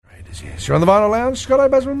yes. You're on the Vinyl Lounge. Scott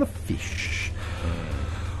O'Buzzer and the Fish.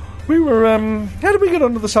 We were, how did we get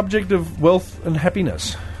onto the subject of wealth and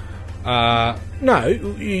happiness? No,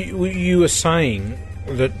 you were saying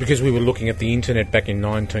that because we were looking at the internet back in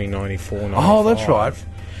 1994, 95, Oh, that's right.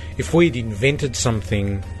 If we'd invented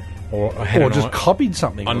something or had copied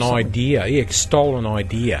something. an idea, stolen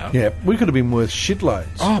idea. Yeah, we could have been worth shitloads.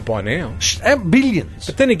 Oh, by now. Billions.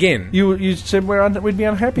 But then again, You said we'd be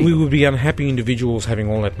unhappy. we would be unhappy individuals having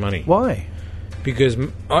all that money. Why? Because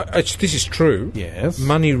this is true. Yes.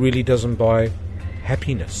 Money really doesn't buy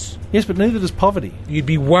happiness. Yes, but neither does poverty. You'd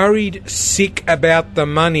be worried sick about the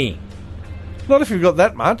money. Not if you've got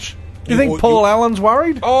that much. You You- think you- Paul Allen's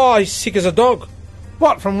worried? Oh, he's sick as a dog.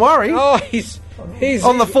 What, from worry? Oh, he's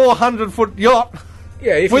On the 400-foot yacht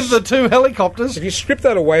yeah. If with you, the 2 helicopters? if you strip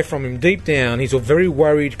that away from him, deep down, he's a very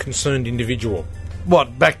worried, concerned individual.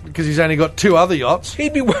 What, back because he's only got 2 other yachts?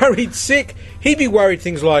 He'd be worried sick. He'd be worried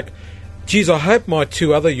things like, geez, I hope my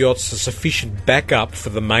 2 other yachts are sufficient backup for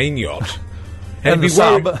the main yacht. And he'd the be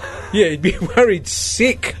worried, sub. Yeah, he'd be worried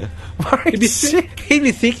sick. Worried He'd be sick? He'd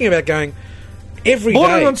be thinking about going every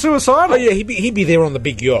Bordering day. on suicidal? Oh yeah, he'd be there on the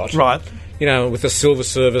big yacht, Right. You know, with the silver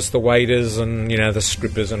service, the waiters, and the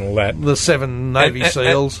strippers and all that. The 7 Navy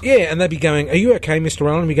SEALs. And they'd be going, "Are you okay, Mr.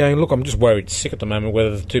 Allen?" And be going, "Look, I'm just worried sick at the moment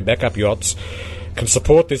whether the 2 backup yachts can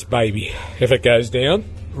support this baby if it goes down.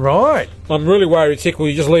 Right. I'm really worried sick. Will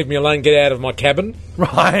you just leave me alone? Get out of my cabin."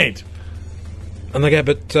 Right. And they go,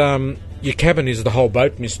 "But your cabin is the whole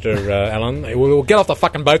boat, Mr. Allen. We'll get off the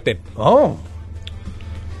fucking boat then." Oh.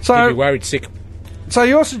 He'd be So, worried sick. so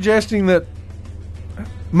you're suggesting that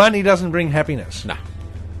money doesn't bring happiness? No.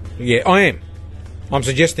 Yeah, I am. I'm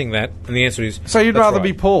suggesting that, and the answer is... So you'd that's rather right.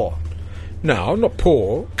 be poor? No, not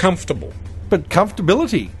poor. Comfortable. But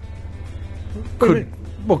comfortability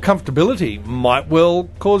well, comfortability might well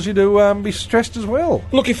cause you to be stressed as well.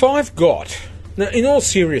 Look, if I've got... Now, in all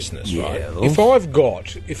seriousness, right?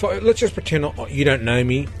 Yes. Let's just pretend you don't know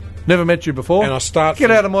me, Never met you before? and I start...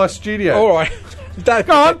 Get out of my studio. All right. Don't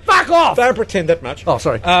Go on, fuck off! Don't pretend that much. Oh,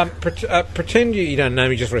 sorry. Pretend you don't know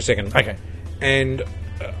me just for a second. Okay. And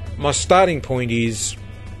my starting point is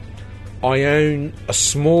I own a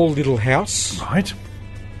small little house. Right.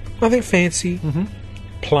 Nothing fancy.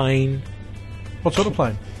 Plain. What sort of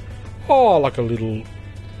plane? Oh, like a little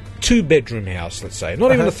 2-bedroom house, let's say.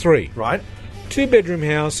 Not even a 3. Right. 2-bedroom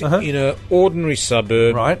house in an ordinary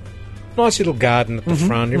suburb. Right. Nice little garden at the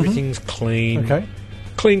front. Everything's clean. Okay.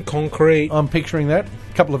 Clean concrete. I'm picturing that.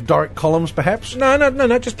 A couple of Doric columns, perhaps?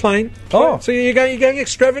 No, just plain. Oh. So you're going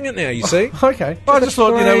extravagant now, you see. Okay. I just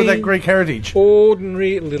thought, with that plain- Greek heritage.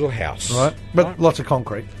 Ordinary little house. Right. But lots of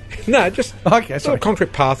concrete. No, just Okay, a sorry. little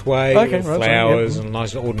concrete pathway, Okay, with right, sorry, flowers yep. and a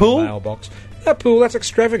nice ordinary Pool? mailbox. No pool, that's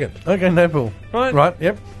extravagant. Okay, no pool. Right. Right,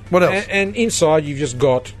 yep. What else? And inside you've just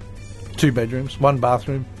got, 2 bedrooms, 1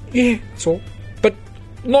 bathroom. yeah, that's all. But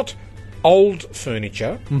not old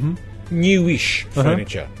furniture, newish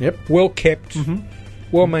furniture. Yep. Well kept,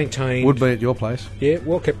 well maintained. Would be at your place. Yeah,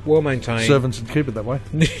 well kept, well maintained. Servants would keep it that way.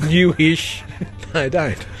 Newish. No,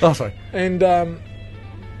 don't. Oh, sorry. And,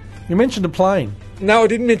 You mentioned a plane. no, I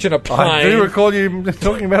didn't mention a plane. I do recall you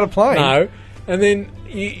talking about a plane. No. And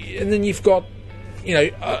then you've got,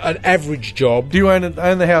 an average job. Do you own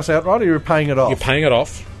the house outright, or you're paying it off? You're paying it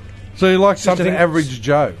off. So you're like just an Something- average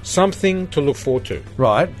Joe. Something to look forward to.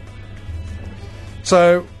 Right.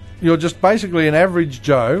 So you're just basically an average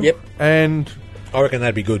Joe. Yep. And I reckon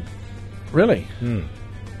that'd be good. really,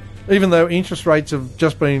 even though interest rates have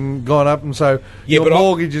just been gone up, and so Yeah, your but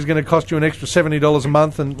mortgage is going to cost you an extra $70 a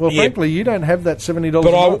month, and Yeah. frankly, you don't have that $70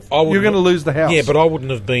 But a I month. wouldn't- You're going to lose the house. Yeah, but I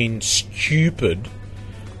wouldn't have been stupid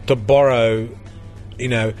to borrow,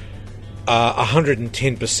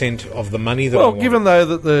 110% of the money that I well, wanted. given though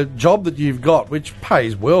that the job that you've got, which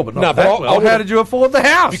pays well, but not No, but that I well, how would've- did you afford the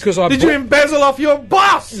house? Because I did you bought- embezzle off your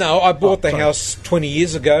boss? No, I bought the sorry. house 20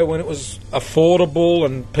 years ago when it was affordable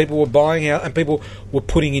and people were buying out and people were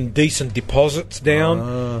putting in decent deposits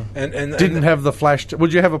down. And Didn't have the flash.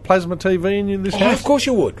 Would you have a plasma TV in this Oh, house? of course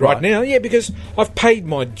you would, right Right. now. Yeah, because I've paid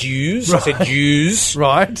my dues. I said dues.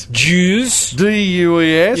 Right. Dues.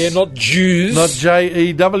 DUES. Yeah, not Jews. Not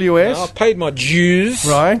JEWS. No, I've paid my dues.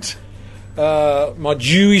 Right. My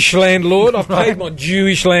Jewish landlord. I've paid my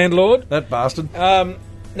Jewish landlord. That bastard.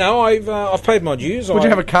 No, I've paid my dues. Would you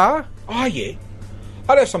have a car? Oh yeah,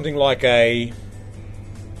 I'd have something like a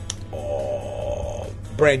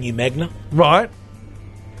brand new Magna Right.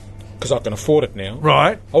 because I can afford it now.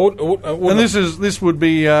 Right. I wouldn't And this would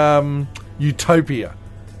be utopia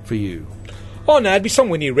for you. Oh no, it'd be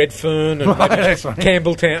somewhere near Redfern and Right, maybe that's right.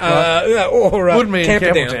 Campbelltown, or Wouldn't be in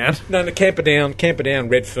Camperdown. Campbelltown. No, Camperdown,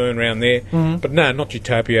 Redfern, round there. But no, not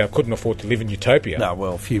Utopia. I couldn't afford to live in Utopia. No,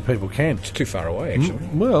 well, few people can. It's too far away, actually.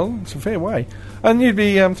 Well, it's a fair way. And you'd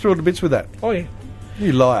be thrilled to bits with that. Oh yeah.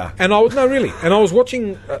 You liar. And I was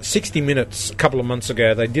watching 60 Minutes a couple of months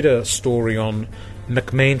ago. They did a story on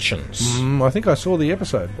McMansions, I think I saw the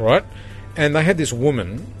episode. right? And they had this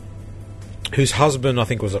woman whose husband, I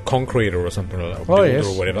think, was a concreter or something like that, builder yes.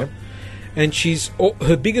 or whatever. And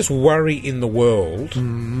her biggest worry in the world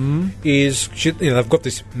is they've got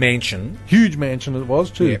this mansion. Huge mansion it was,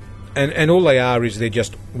 too. Yeah. And all they are is they're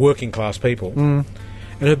just working class people. And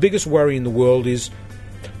her biggest worry in the world is,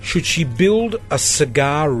 should she build a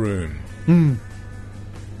cigar room?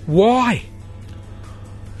 Why?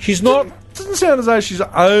 She's not... Doesn't sound as though she's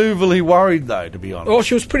overly worried, though, to be honest. Oh,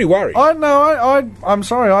 she was pretty worried. I'm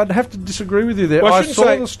sorry, I'd have to disagree with you there. Well, I shouldn't saw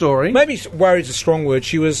say- the story. Maybe worried is a strong word.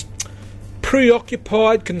 She was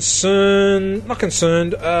preoccupied,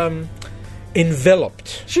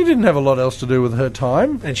 enveloped. She didn't have a lot else to do with her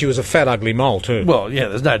time. And she was a fat, ugly mole, too. Well, yeah,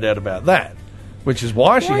 there's no doubt about that. Which is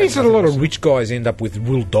why she Why had is it a nothing lot else of rich guys end up with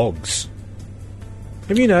real dogs?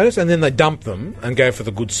 Have you noticed? And then they dump them and go for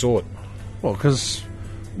the good sort. Well, because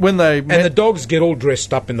when they And the dogs get all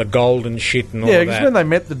dressed up in the gold and shit and all yeah, of because that. when they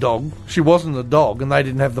met the dog, she wasn't a dog, and they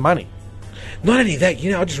didn't have the money. Not only that,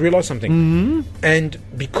 I just realised something. Mm-hmm. And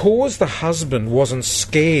because the husband wasn't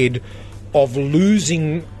scared of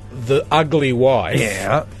losing the ugly wife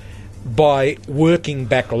Yeah, by working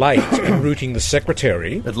back late and rooting the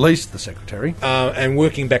secretary, at least the secretary. and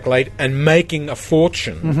working back late and making a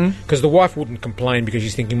fortune, because the wife wouldn't complain because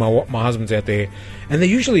she's thinking, my husband's out there. And they're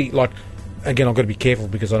usually like, again, I've got to be careful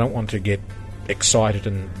because I don't want to get excited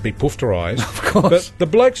and be poofterised. Of course. But the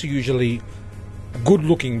blokes are usually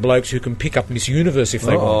good-looking blokes who can pick up Miss Universe if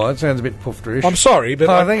they Oh, want. that sounds a bit poofterish. I'm sorry, but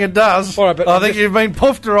I think it does. All right, but I I'm think just- you've been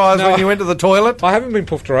poofterised No, when you went to the toilet. I haven't been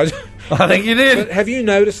poofterised. I think you did. But have you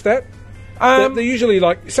noticed that? They're usually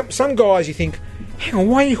like... Some guys you think, hang on,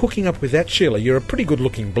 why are you hooking up with that, Sheila? You're a pretty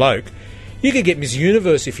good-looking bloke. You could get Miss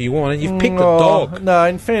Universe if you want, and you've picked a dog. No,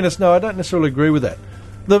 in fairness, no, I don't necessarily agree with that.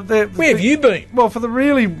 Where have you been? Well, for the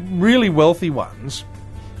really, really wealthy ones,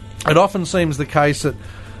 it often seems the case that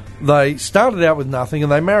they started out with nothing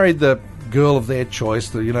and they married the girl of their choice,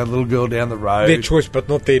 the little girl down the road. Their choice, but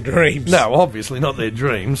not their dreams. No, obviously not their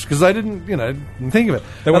dreams, because they didn't think of it.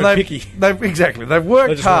 They And weren't they've- picky. Exactly. They've They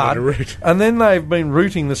worked just wanted hard, to root. and then they've been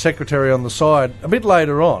rooting the secretary on the side a bit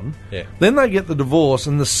later on. Yeah. Then they get the divorce,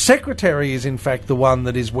 and the secretary is in fact the one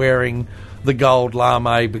that is wearing the gold lame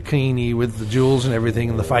bikini with the jewels and everything,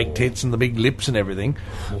 and the fake tits and the big lips and everything.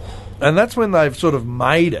 And that's when they've sort of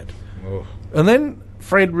made it. Oh. And then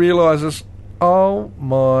Fred realises, oh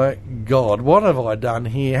my God, what have I done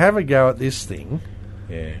here? Have a go at this thing.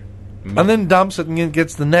 Yeah. And then dumps it and then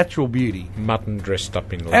gets the natural beauty. Mutton dressed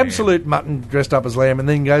up in lamb. Absolute mutton dressed up as lamb, and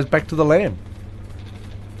then goes back to the lamb.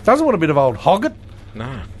 Doesn't want a bit of old hogget.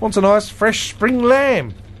 No. Wants a nice fresh spring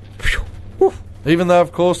lamb. Phew. Woof. Even though,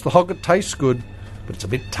 of course, the hogget tastes good, but it's a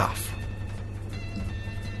bit tough.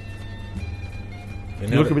 You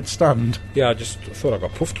look a bit stunned. Yeah, I just thought I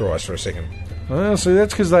got poofterised for a second. Well, see,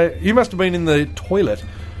 that's because you must have been in the toilet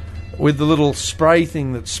with the little spray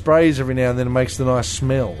thing that sprays every now and then and makes the nice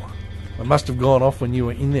smell. It must have gone off when you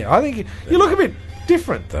were in there. I think you look a bit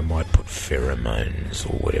different. They might put pheromones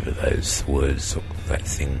or whatever those words, or that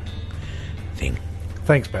thing.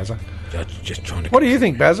 Thanks, Bazza. Just trying to... What do you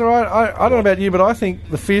think, Bazza? I don't know about you, but I think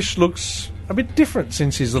the fish looks a bit different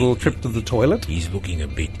since his little trip to the toilet. He's looking a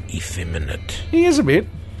bit effeminate. He is a bit.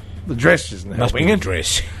 The dress isn't Must be helping the it.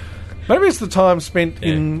 dress. Maybe it's the time spent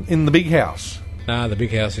in the big house. Nah, the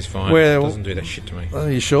big house is fine. Where- It doesn't do that shit to me.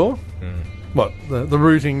 Are you sure? What, the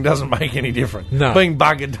rooting doesn't make any difference? No. Being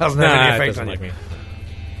buggered doesn't have any Nah, it effect doesn't on make you? me...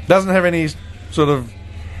 Doesn't have any sort of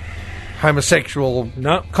homosexual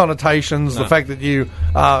No. connotations, No. the fact that you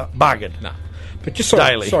are buggered? No. But just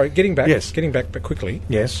sorry, Daily. getting back Yes. but quickly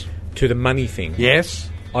Yes. to the money thing. Yes.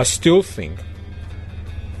 I still think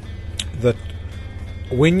that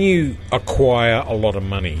when you acquire a lot of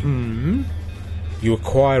money, you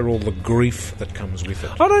acquire all the grief that comes with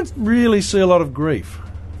it. I don't really see a lot of grief,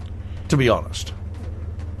 to be honest.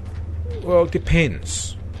 Well, it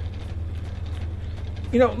depends.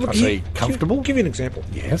 Look, I see comfortable. Give you an example.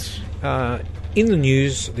 Yes. In the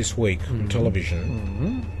news this week on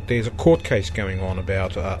television, there's a court case going on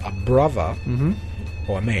about a brother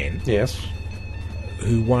or a man Yes.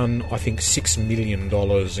 who won, I think, $6 million in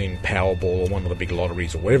Powerball or one of the big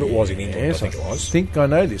lotteries or whatever it was in England, Yes, I think it was. I think I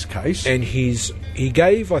know this case. And he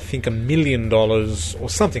gave, I think, $1 million or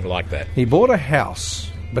something like that. He bought a house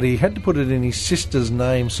but he had to put it in his sister's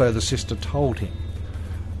name, so the sister told him,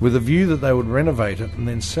 with a view that they would renovate it and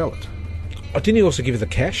then sell it. Oh, didn't he also give her the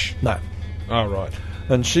cash? No. Oh, right.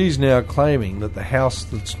 And she's now claiming that the house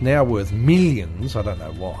that's now worth millions, I don't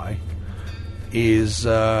know why, is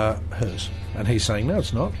hers. And he's saying, no,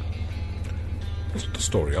 it's not. That's not the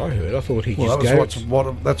story I heard. I thought he Well, just that gave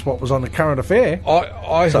was that's what was on the Current Affair.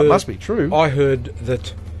 I So heard, it must be true. I heard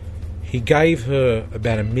that he gave her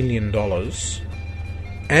about $1 million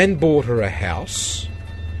and bought her a house,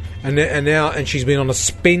 and she's been on a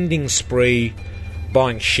spending spree,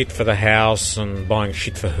 buying shit for the house and buying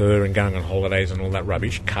shit for her and going on holidays and all that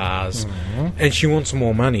rubbish, cars, and she wants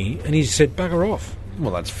more money, and he said, bugger off.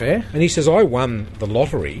 Well, that's fair. And he says, I won the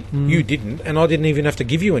lottery, you didn't, and I didn't even have to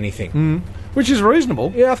give you anything. Which is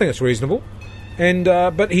reasonable. Yeah, I think it's reasonable. And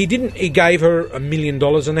but he didn't. He gave her $1 million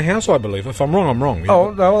and a house, I believe. If I'm wrong, I'm wrong. Yeah,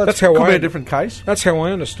 Oh, no, that's how could I be a different case. That's how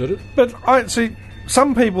I understood it. But I see,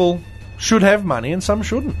 some people should have money and some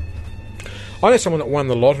shouldn't. I know someone that won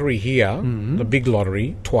the lottery here, the big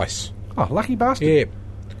lottery, twice. Oh, lucky bastard. Yeah,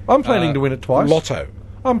 I'm planning to win it twice. Lotto.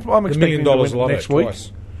 I'm $1 million expecting to win it lotto next week.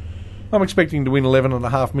 twice. I'm expecting to win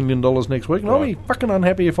 $11.5 million next week, and I'll be fucking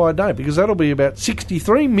unhappy if I don't, because that'll be about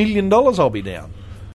 $63 million I'll be down.